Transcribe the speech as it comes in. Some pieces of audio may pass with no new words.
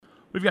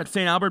We've got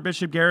St. Albert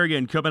Bishop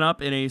Garrigan coming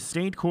up in a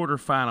state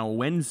quarterfinal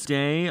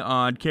Wednesday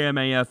on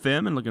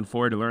KMA-FM, and looking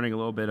forward to learning a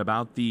little bit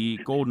about the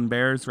Golden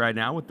Bears right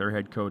now with their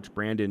head coach,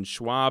 Brandon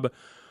Schwab.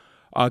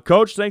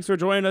 Coach, thanks for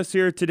joining us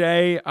here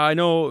today. I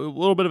know a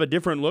little bit of a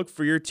different look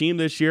for your team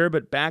this year,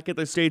 but back at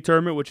the state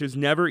tournament, which is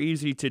never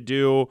easy to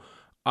do.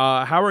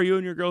 How are you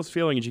and your girls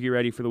feeling as you get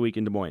ready for the week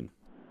in Des Moines?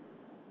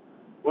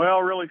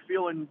 Well, really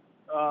feeling,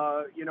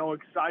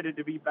 excited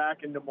to be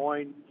back in Des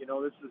Moines.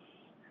 This is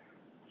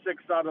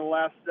 6 out of the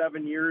last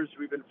 7 years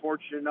we've been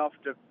fortunate enough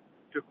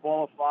to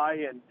qualify,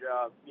 and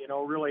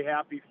really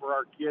happy for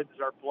our kids,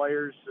 our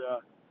players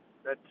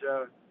that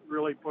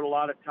really put a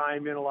lot of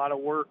time in, a lot of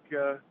work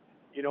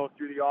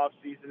through the off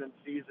season and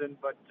season,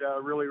 but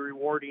really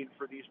rewarding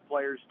for these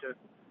players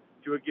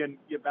to again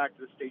get back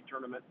to the state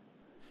tournament.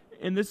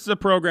 And this is a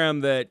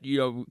program that,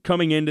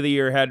 coming into the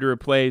year had to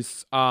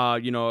replace,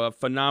 a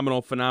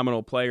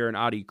phenomenal player in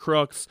Audie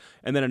Crooks,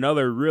 and then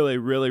another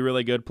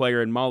really good player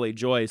in Molly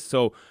Joyce.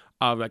 So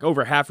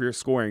over half your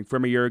scoring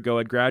from a year ago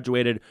had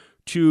graduated.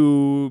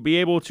 To be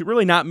able to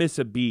really not miss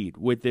a beat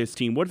with this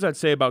team, what does that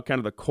say about kind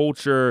of the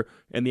culture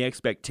and the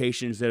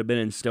expectations that have been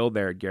instilled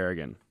there at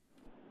Garrigan?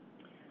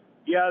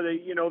 Yeah,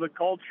 the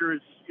culture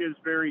is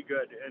very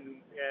good, and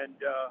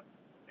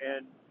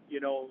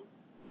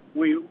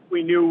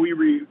we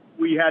knew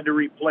we had to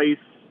replace,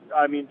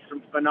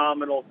 some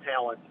phenomenal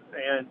talent,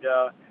 and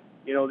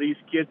these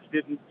kids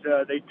didn't.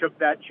 They took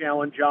that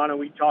challenge on, and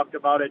we talked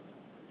about it.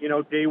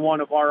 Day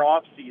one of our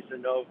off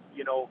season of,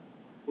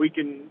 we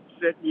can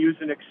sit and use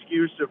an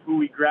excuse of who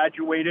we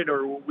graduated,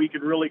 or we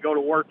can really go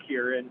to work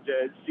here and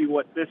see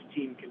what this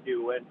team can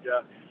do. And,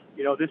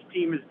 this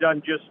team has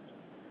done just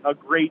a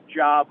great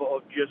job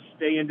of just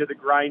staying to the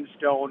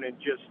grindstone and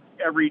just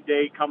every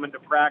day coming to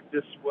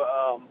practice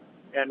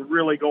and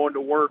really going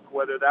to work,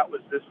 whether that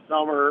was this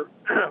summer,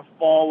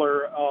 fall,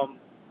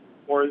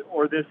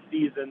 or this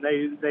season.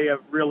 They have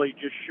really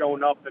just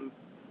shown up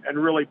and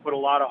really put a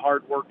lot of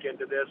hard work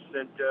into this,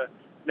 and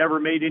never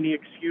made any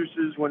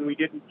excuses when we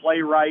didn't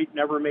play right,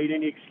 never made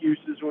any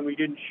excuses when we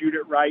didn't shoot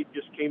it right,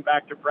 just came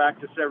back to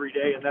practice every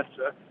day, and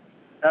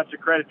that's a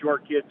credit to our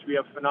kids. We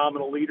have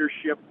phenomenal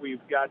leadership.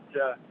 We've got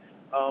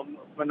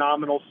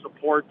phenomenal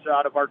support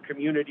out of our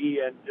community,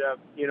 and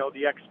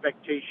the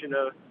expectation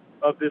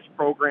of this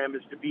program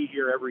is to be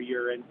here every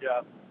year,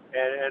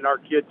 and our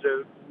kids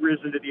have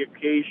risen to the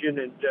occasion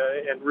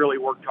and really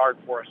worked hard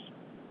for us.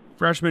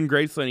 Freshman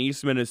Gracelyn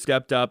Eastman has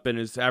stepped up and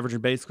is averaging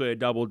basically a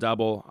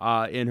double-double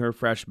in her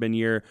freshman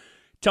year.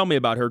 Tell me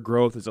about her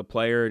growth as a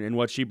player and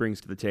what she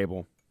brings to the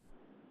table.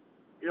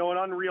 An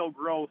unreal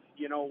growth,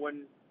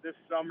 when this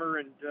summer,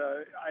 and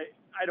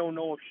I don't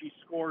know if she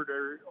scored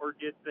or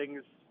did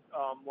things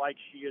like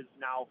she is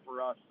now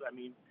for us.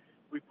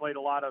 We played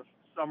a lot of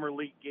summer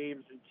league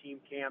games and team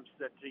camps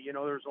that,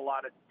 there's a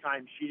lot of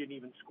times she didn't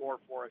even score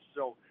for us.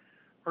 So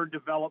her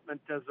development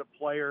as a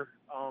player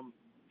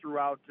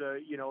throughout,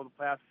 the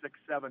past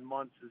 6-7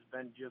 months has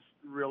been just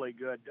really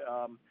good.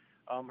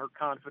 Her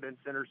confidence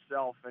in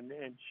herself, and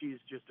she's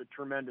just a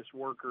tremendous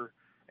worker.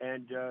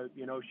 And,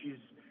 she's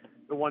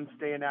the one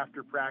staying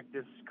after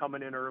practice,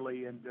 coming in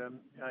early, and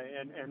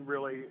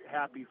really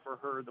happy for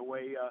her the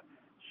way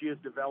she has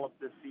developed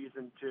this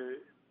season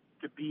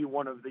to be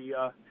one of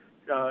the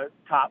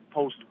top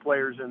post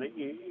players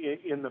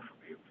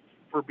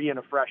for being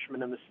a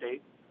freshman in the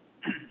state.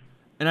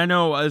 And I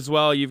know as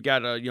well you've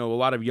got a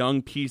lot of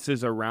young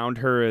pieces around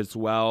her as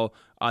well.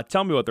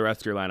 Tell me what the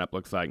rest of your lineup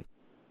looks like.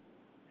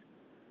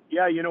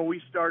 Yeah,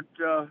 we start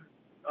 2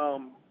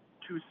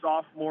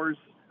 sophomores,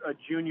 a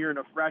junior and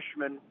a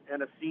freshman,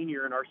 and a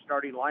senior in our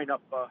starting lineup.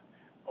 A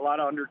lot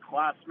of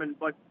underclassmen,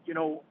 but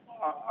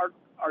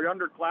our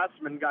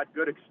underclassmen got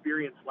good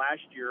experience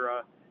last year.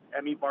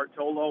 Emmy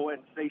Bartolo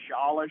and Seisha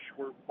Alish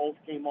both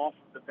came off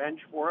the bench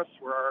for us.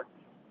 We're our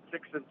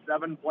 6 and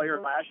 7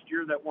 player last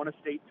year that won a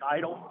state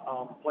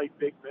title, played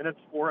big minutes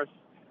for us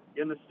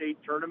in the state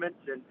tournament,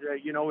 and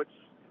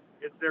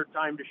it's their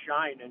time to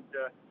shine. And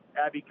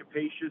Abby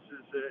Capacious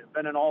has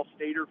been an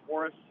all-stater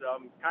for us,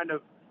 kind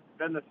of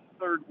been the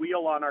third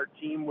wheel on our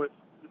team with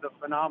the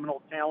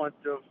phenomenal talent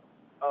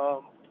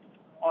of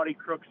Audie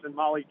Crooks and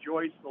Molly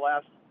Joyce the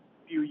last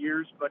few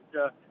years, but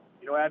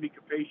Abby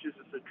Capacious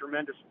is a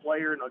tremendous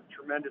player and a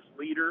tremendous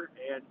leader,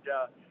 and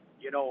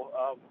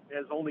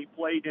has only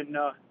played in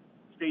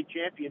state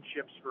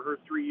championships for her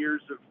 3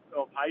 years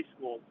of high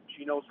school.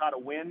 She knows how to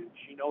win.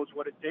 She knows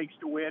what it takes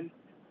to win,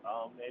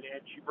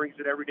 and she brings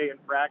it every day in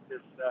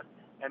practice.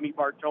 Emmy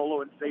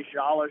Bartolo and Seisha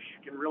Alish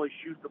can really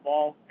shoot the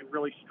ball, can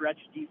really stretch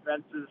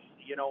defenses,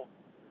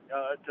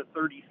 to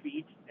 30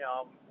 feet.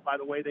 By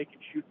the way, they can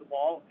shoot the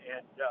ball,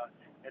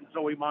 and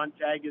Zoe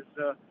Montag is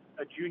a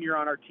junior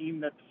on our team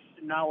that's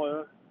now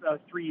a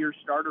 3-year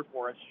starter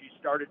for us. She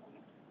started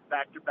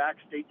back-to-back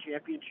state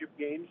championship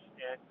games,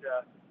 and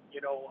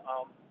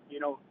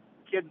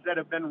kids that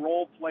have been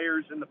role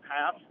players in the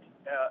past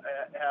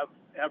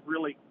have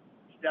really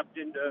stepped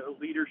into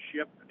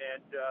leadership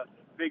and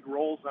big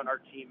roles on our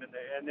team,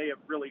 and they have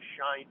really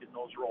shined in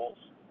those roles.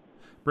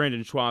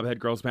 Brandon Schwab, head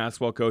girls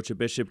basketball coach at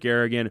Bishop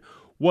Garrigan.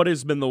 What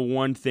has been the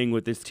one thing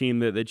with this team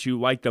that you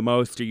like the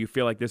most, or you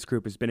feel like this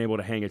group has been able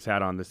to hang its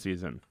hat on this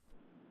season?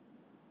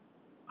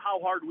 How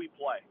hard we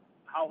play.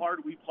 How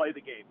hard we play the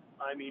game.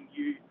 I mean,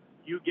 you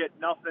get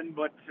nothing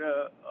but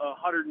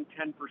 110%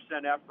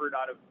 effort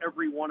out of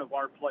every one of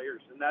our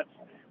players, and that's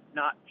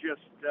not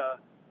just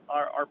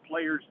our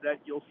players that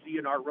you'll see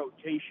in our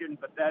rotation,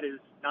 but that is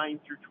 9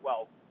 through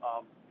 12.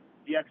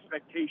 The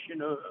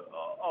expectation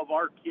of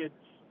our kids,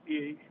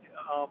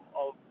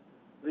 of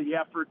the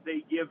effort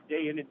they give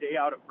day in and day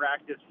out of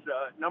practice.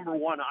 Number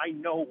one, I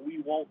know we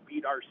won't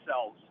beat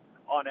ourselves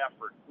on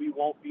effort. We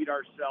won't beat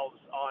ourselves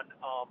on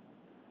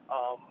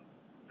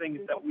things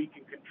that we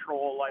can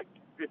control, like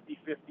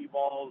 50-50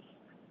 balls,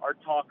 our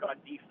talk on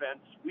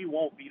defense. We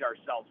won't beat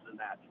ourselves in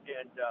that.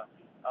 And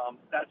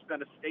that's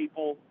been a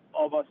staple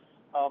of us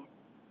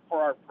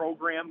for our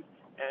program,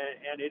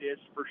 and it is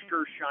for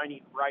sure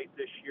shining bright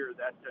this year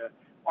that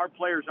our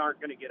players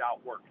aren't going to get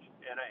outworked.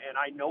 And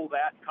I know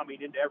that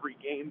coming into every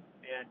game,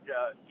 and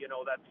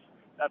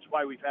that's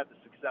why we've had the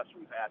success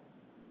we've had.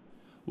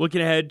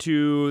 Looking ahead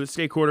to the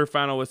state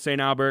quarterfinal with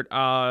St. Albert,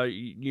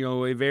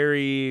 a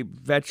very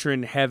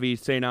veteran-heavy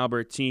St.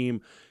 Albert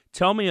team.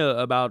 Tell me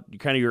about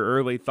kind of your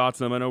early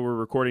thoughts on them. I know we're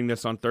recording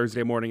this on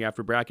Thursday morning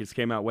after brackets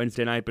came out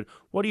Wednesday night, but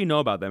what do you know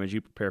about them as you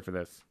prepare for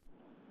this?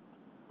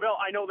 Well,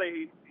 I know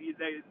they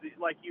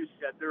like you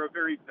said, they're a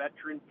very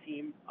veteran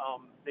team.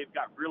 They've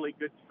got really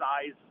good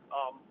size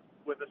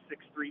with a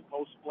 6'3"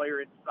 post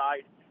player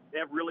inside. They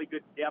have really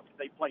good depth.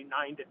 They play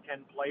 9 to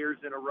 10 players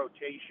in a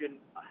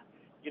rotation.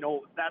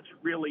 That's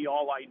really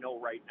all I know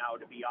right now,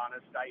 to be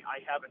honest.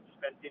 I haven't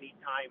spent any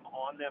time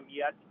on them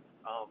yet.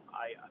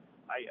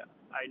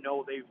 I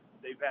know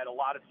they've had a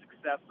lot of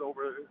success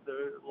over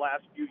the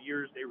last few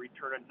years. They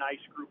return a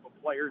nice group of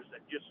players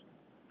that just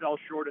fell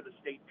short of the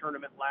state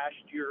tournament last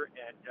year,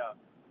 and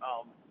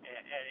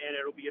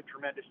it'll be a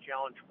tremendous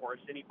challenge for us.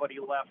 Anybody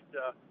left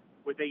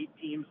with 8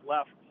 teams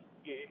left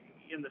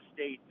in the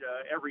state,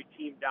 every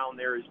team down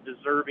there is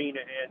deserving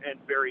and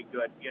very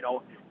good.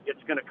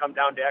 It's going to come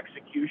down to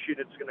execution.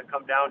 It's going to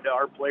come down to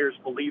our players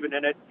believing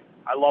in it.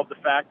 I love the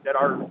fact that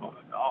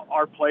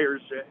our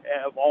players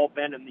have all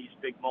been in these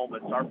big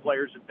moments. Our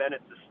players have been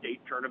at the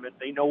state tournament.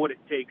 They know what it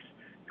takes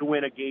to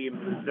win a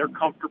game. They're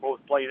comfortable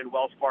with playing in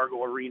Wells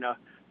Fargo Arena.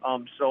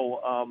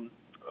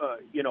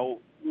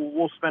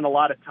 We'll spend a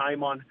lot of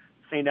time on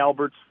St.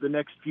 Albert's the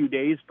next few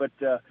days, but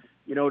to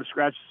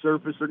scratch the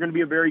surface, they're going to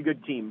be a very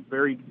good team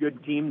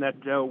that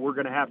we're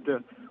going to have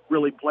to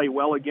really play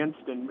well against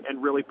and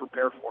really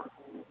prepare for.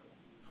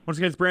 Once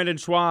again, it's Brandon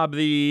Schwab,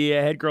 the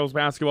head girls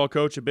basketball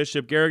coach at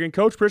Bishop Garrigan.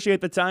 Coach, appreciate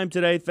the time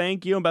today.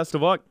 Thank you and best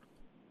of luck.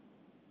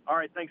 All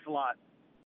right, thanks a lot.